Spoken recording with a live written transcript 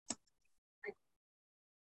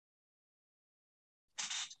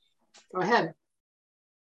Go ahead.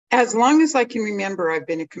 As long as I can remember, I've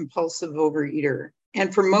been a compulsive overeater.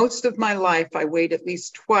 And for most of my life, I weighed at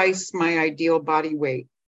least twice my ideal body weight.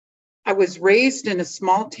 I was raised in a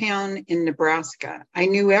small town in Nebraska. I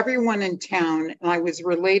knew everyone in town, and I was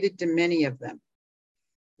related to many of them.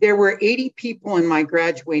 There were 80 people in my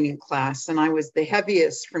graduating class, and I was the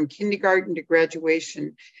heaviest from kindergarten to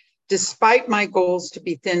graduation, despite my goals to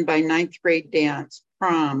be thin by ninth grade dance,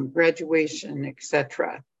 prom, graduation,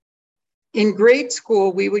 etc. In grade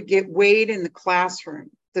school, we would get weighed in the classroom.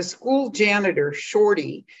 The school janitor,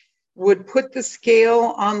 Shorty, would put the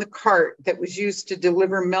scale on the cart that was used to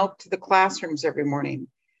deliver milk to the classrooms every morning.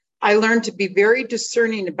 I learned to be very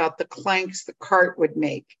discerning about the clanks the cart would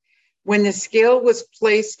make. When the scale was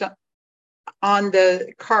placed on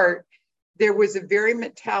the cart, there was a very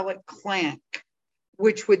metallic clank,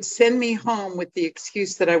 which would send me home with the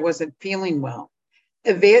excuse that I wasn't feeling well.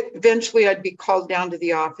 Eventually, I'd be called down to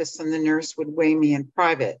the office and the nurse would weigh me in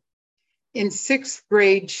private. In sixth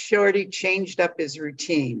grade, Shorty changed up his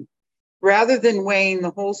routine. Rather than weighing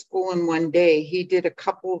the whole school in one day, he did a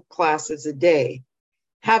couple of classes a day.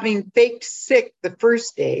 Having faked sick the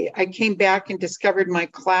first day, I came back and discovered my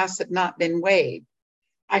class had not been weighed.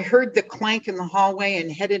 I heard the clank in the hallway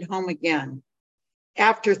and headed home again.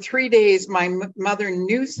 After 3 days, my mother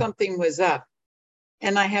knew something was up,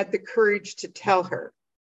 and I had the courage to tell her.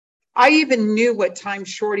 I even knew what time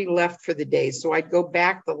Shorty left for the day, so I'd go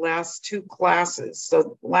back the last two classes,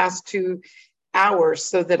 so last 2 hours,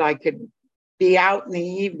 so that I could be out in the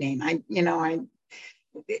evening.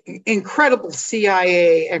 Incredible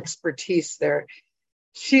CIA expertise there.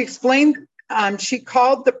 She explained, she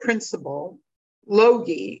called the principal,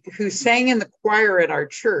 Logie, who sang in the choir at our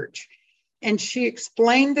church, and she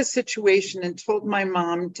explained the situation and told my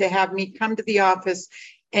mom to have me come to the office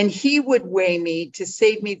and he would weigh me to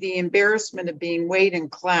save me the embarrassment of being weighed in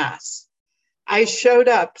class. I showed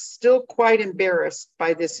up, still quite embarrassed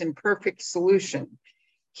by this imperfect solution.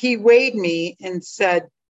 He weighed me and said,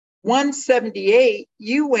 178,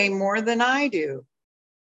 you weigh more than I do.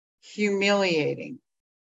 Humiliating.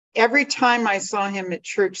 Every time I saw him at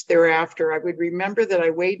church thereafter, I would remember that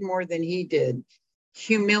I weighed more than he did.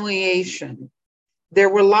 Humiliation. There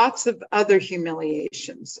were lots of other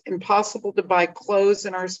humiliations. Impossible to buy clothes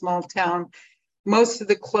in our small town. Most of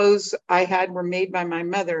the clothes I had were made by my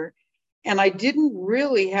mother, and I didn't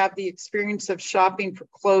really have the experience of shopping for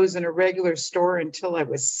clothes in a regular store until I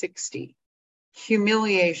was 60.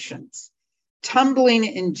 Humiliations. Tumbling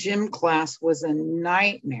in gym class was a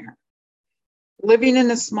nightmare. Living in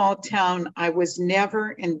a small town, I was never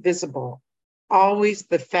invisible, always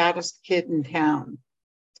the fattest kid in town.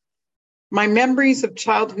 My memories of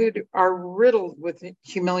childhood are riddled with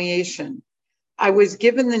humiliation. I was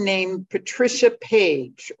given the name Patricia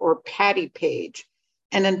Page or Patty Page,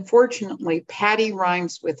 and unfortunately, Patty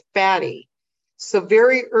rhymes with fatty. So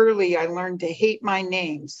very early, I learned to hate my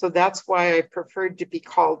name, so that's why I preferred to be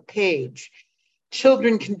called Page.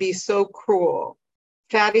 Children can be so cruel.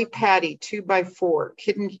 Fatty Patty,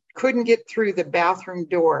 2x4, couldn't get through the bathroom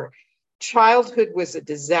door. Childhood was a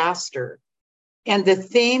disaster. And the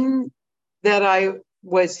thing that I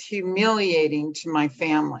was humiliating to my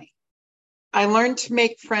family. I learned to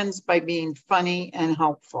make friends by being funny and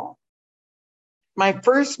helpful. My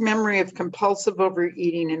first memory of compulsive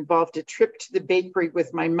overeating involved a trip to the bakery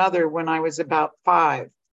with my mother when I was about 5.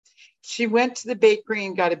 She went to the bakery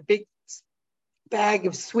and got a big bag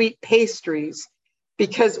of sweet pastries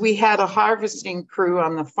because we had a harvesting crew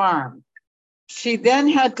on the farm. She then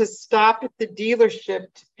had to stop at the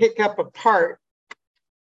dealership to pick up a part.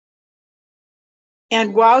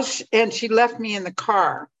 And she left me in the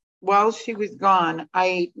car. While she was gone, I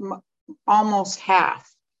ate almost half.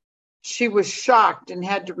 She was shocked and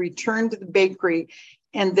had to return to the bakery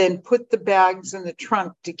and then put the bags in the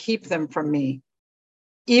trunk to keep them from me.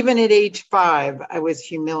 Even at age 5, I was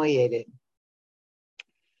humiliated.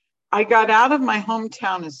 I got out of my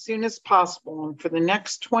hometown as soon as possible, and for the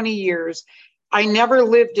next 20 years, I never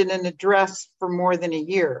lived in an address for more than a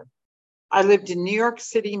year. I lived in New York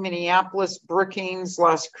City, Minneapolis, Brookings,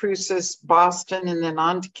 Las Cruces, Boston, and then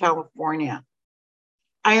on to California.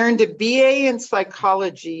 I earned a BA in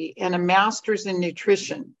psychology and a master's in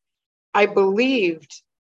nutrition. I believed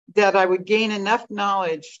that I would gain enough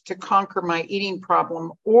knowledge to conquer my eating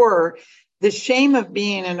problem, or the shame of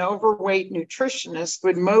being an overweight nutritionist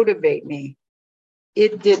would motivate me.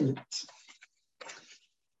 It didn't.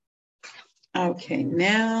 Okay,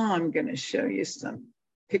 now I'm going to show you some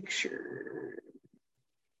pictures.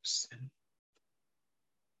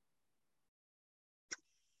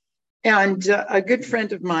 And a good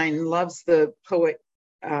friend of mine loves the poet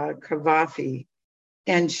Kavafi.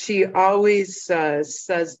 And she always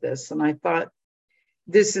says this, and I thought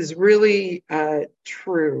this is really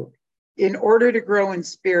true. In order to grow in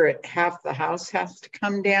spirit, half the house has to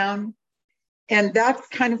come down. And that's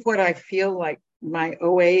kind of what I feel like my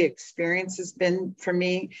OA experience has been for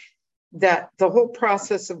me, that the whole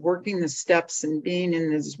process of working the steps and being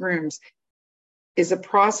in these rooms is a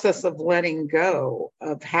process of letting go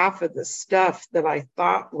of half of the stuff that I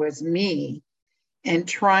thought was me and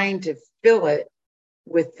trying to fill it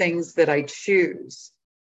with things that I choose.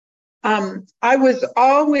 I was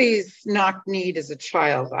always knock-kneed as a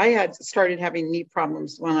child. I had started having knee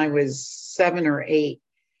problems when I was 7 or 8.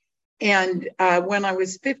 And when I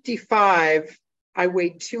was 55, I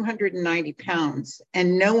weighed 290 pounds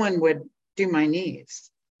and no one would do my knees.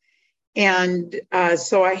 And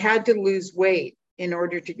so I had to lose weight in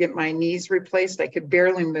order to get my knees replaced. I could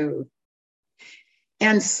barely move.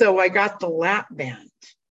 And so I got the lap band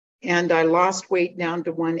and I lost weight down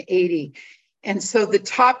to 180. And so the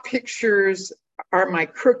top pictures are my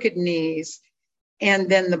crooked knees. And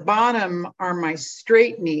then the bottom are my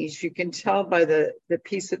straight knees. You can tell by the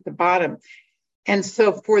piece at the bottom. And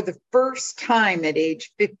so for the first time at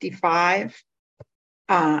age 55,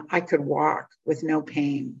 I could walk with no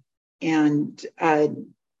pain. And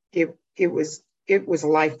it was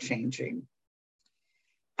life-changing.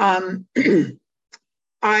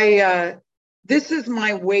 This is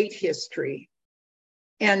my weight history.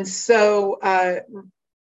 And so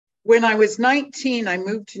when I was 19, I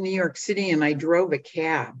moved to New York City and I drove a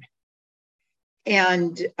cab.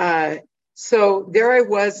 And so there I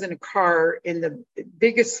was in a car in the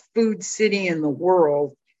biggest food city in the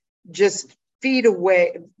world, just feet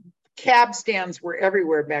away. Cab stands were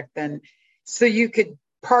everywhere back then. So you could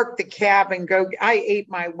park the cab and go. I ate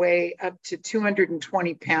my way up to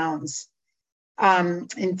 220 pounds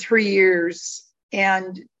in 3 years.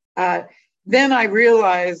 And then I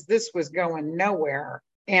realized this was going nowhere.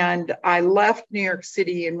 And I left New York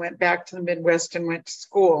City and went back to the Midwest and went to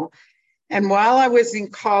school. And while I was in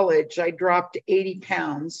college, I dropped 80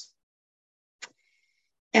 pounds.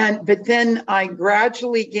 But then I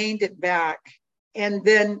gradually gained it back. And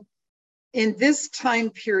then in this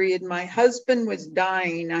time period, my husband was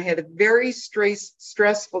dying. I had a very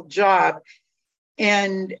stressful job.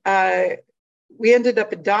 And we ended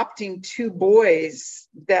up adopting 2 boys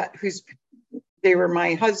they were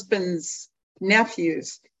my husband's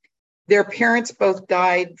nephews. Their parents both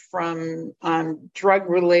died from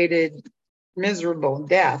drug-related miserable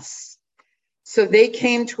deaths. So they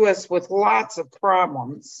came to us with lots of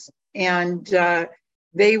problems. And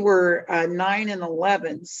they were 9 and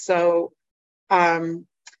 11. So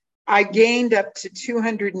I gained up to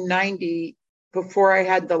 290 before I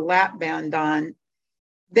had the lap band on.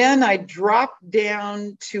 Then I dropped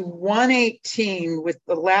down to 118 with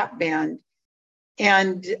the lap band.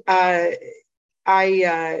 And I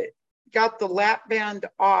got the lap band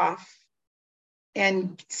off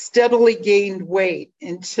and steadily gained weight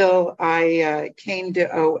until I came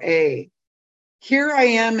to OA. Here I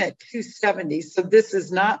am at 270, so this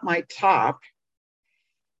is not my top.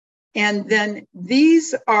 And then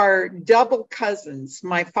these are double cousins.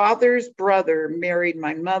 My father's brother married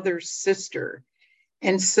my mother's sister.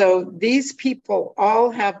 And so these people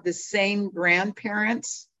all have the same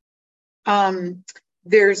grandparents.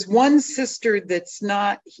 There's one sister that's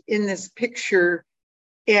not in this picture,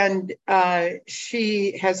 and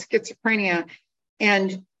she has schizophrenia,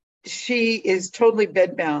 and she is totally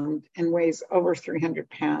bedbound and weighs over 300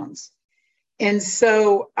 pounds. And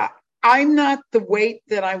so I'm not the weight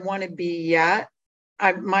that I want to be yet.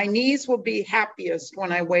 My knees will be happiest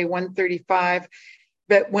when I weigh 135.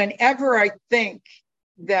 But whenever I think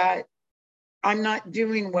that I'm not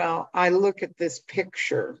doing well, I look at this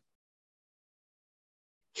picture.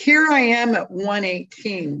 Here I am at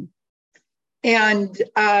 118. And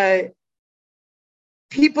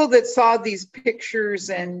people that saw these pictures,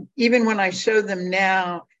 and even when I show them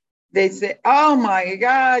now, they say, oh my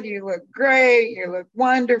God, you look great. You look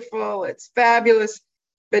wonderful. It's fabulous.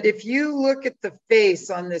 But if you look at the face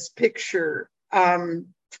on this picture, I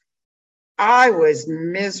was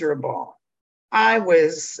miserable. I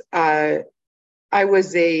was a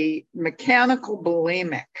mechanical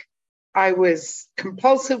bulimic. I was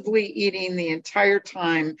compulsively eating the entire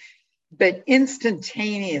time, but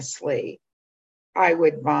instantaneously I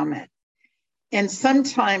would vomit. And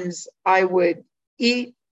sometimes I would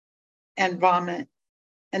eat and vomit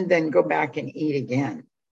and then go back and eat again.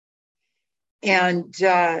 And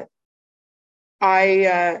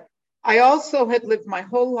I also had lived my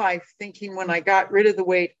whole life thinking when I got rid of the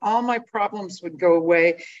weight, all my problems would go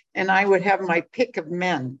away and I would have my pick of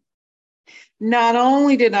men. Not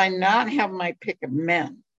only did I not have my pick of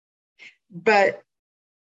men, but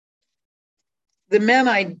the men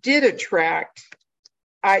I did attract,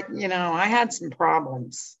 I had some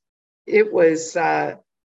problems. It was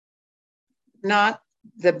not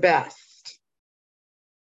the best.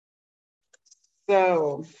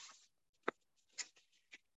 So,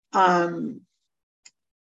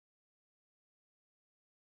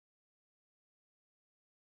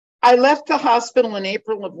 I left the hospital in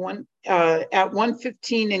April at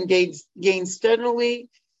 1:15 and gained steadily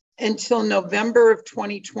until November of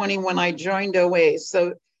 2020 when I joined OA.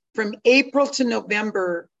 So from April to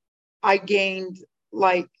November, I gained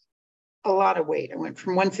like a lot of weight. I went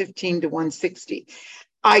from 115 to 160.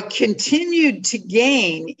 I continued to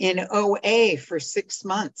gain in OA for 6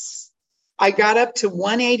 months. I got up to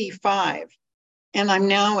 185 and I'm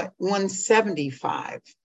now at 175.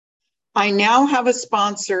 I now have a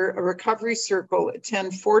sponsor, a recovery circle,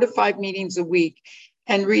 attend 4 to 5 meetings a week,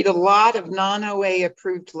 and read a lot of non-OA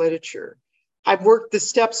approved literature. I've worked the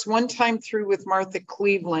steps one time through with Martha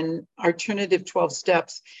Cleveland, Alternative 12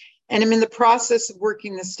 Steps, and I'm in the process of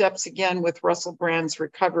working the steps again with Russell Brand's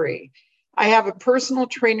recovery. I have a personal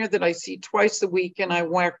trainer that I see twice a week, and I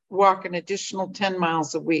walk an additional 10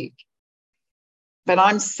 miles a week. But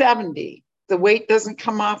I'm 70. The weight doesn't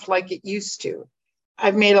come off like it used to.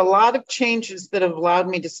 I've made a lot of changes that have allowed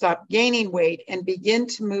me to stop gaining weight and begin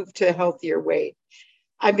to move to a healthier weight.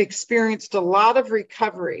 I've experienced a lot of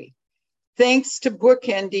recovery. Thanks to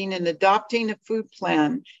bookending and adopting a food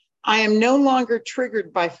plan, I am no longer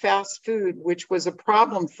triggered by fast food, which was a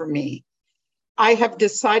problem for me. I have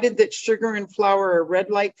decided that sugar and flour are red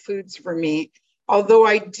light foods for me, although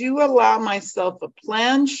I do allow myself a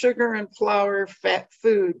planned sugar and flour fat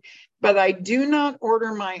food, but I do not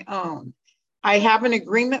order my own. I have an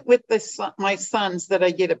agreement with my sons that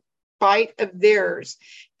I get a bite of theirs,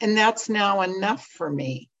 and that's now enough for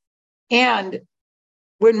me. And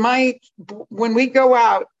when we go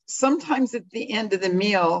out, sometimes at the end of the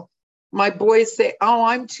meal, my boys say, "Oh,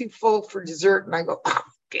 I'm too full for dessert," and I go, "Oh,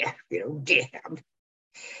 damn."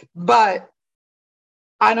 But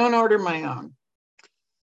I don't order my own.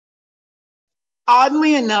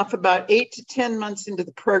 Oddly enough, about 8 to 10 months into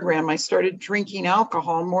the program, I started drinking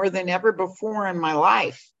alcohol more than ever before in my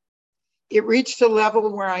life. It reached a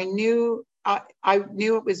level where I knew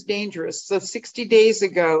it was dangerous. So 60 days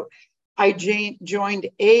ago, I joined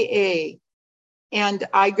AA, and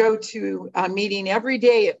I go to a meeting every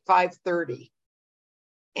day at 5:30.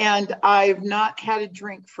 And I've not had a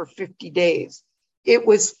drink for 50 days. It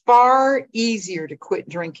was far easier to quit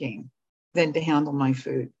drinking than to handle my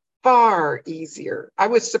food. Far easier. I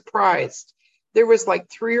was surprised. There was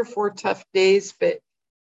like 3 or 4 tough days, but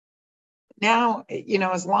now,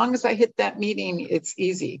 as long as I hit that meeting, it's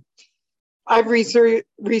easy. I've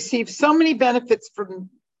received so many benefits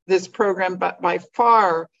from this program, but by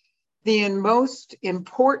far, the most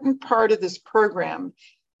important part of this program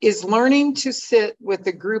is learning to sit with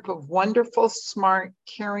a group of wonderful, smart,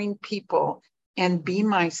 caring people and be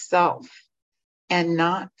myself and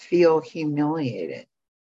not feel humiliated.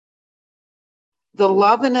 The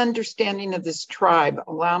love and understanding of this tribe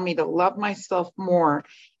allow me to love myself more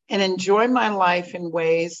and enjoy my life in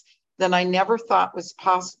ways that I never thought was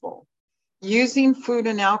possible. Using food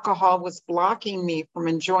and alcohol was blocking me from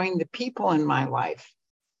enjoying the people in my life.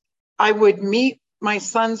 I would meet my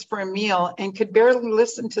sons for a meal and could barely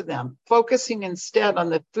listen to them, focusing instead on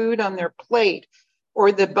the food on their plate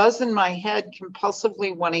or the buzz in my head,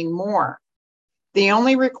 compulsively wanting more. The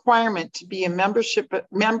only requirement to be a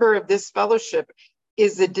member of this fellowship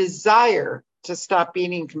is a desire to stop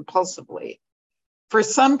eating compulsively. For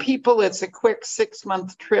some people, it's a quick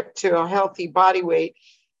 6-month trip to a healthy body weight.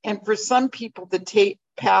 And for some people, the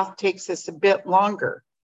path takes us a bit longer.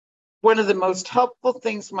 One of the most helpful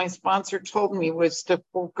things my sponsor told me was to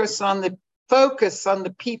focus on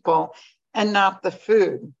the people and not the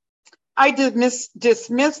food. I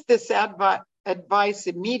dismissed this advice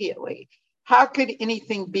immediately. How could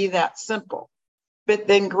anything be that simple? But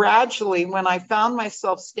then gradually, when I found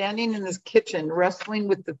myself standing in this kitchen wrestling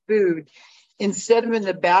with the food, instead of in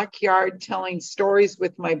the backyard telling stories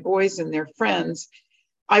with my boys and their friends,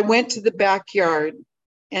 I went to the backyard,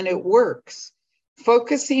 and it works.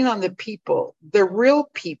 Focusing on the people, the real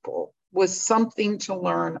people, was something to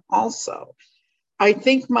learn also. I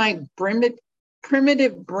think my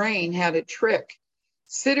primitive brain had a trick.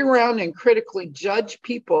 Sit around and critically judge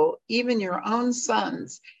people, even your own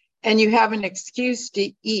sons, and you have an excuse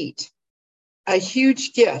to eat. A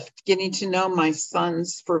huge gift getting to know my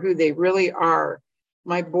sons for who they really are.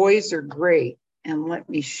 My boys are great. And let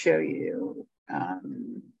me show you.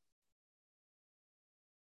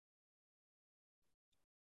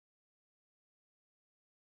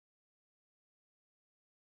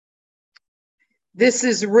 This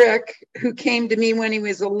is Rick, who came to me when he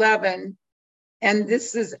was 11. And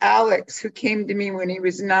this is Alex, who came to me when he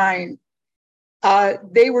was 9.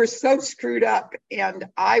 They were so screwed up, and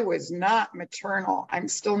I was not maternal. I'm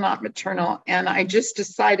still not maternal. And I just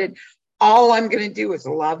decided all I'm going to do is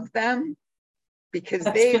love them, because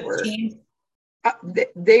they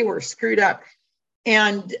were screwed up.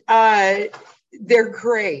 And they're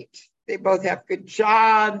great. They both have good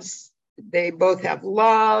jobs. They both have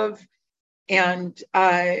love. And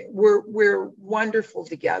we're wonderful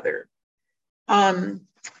together. And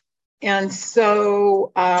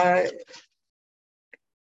so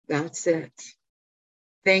that's it.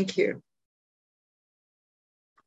 Thank you.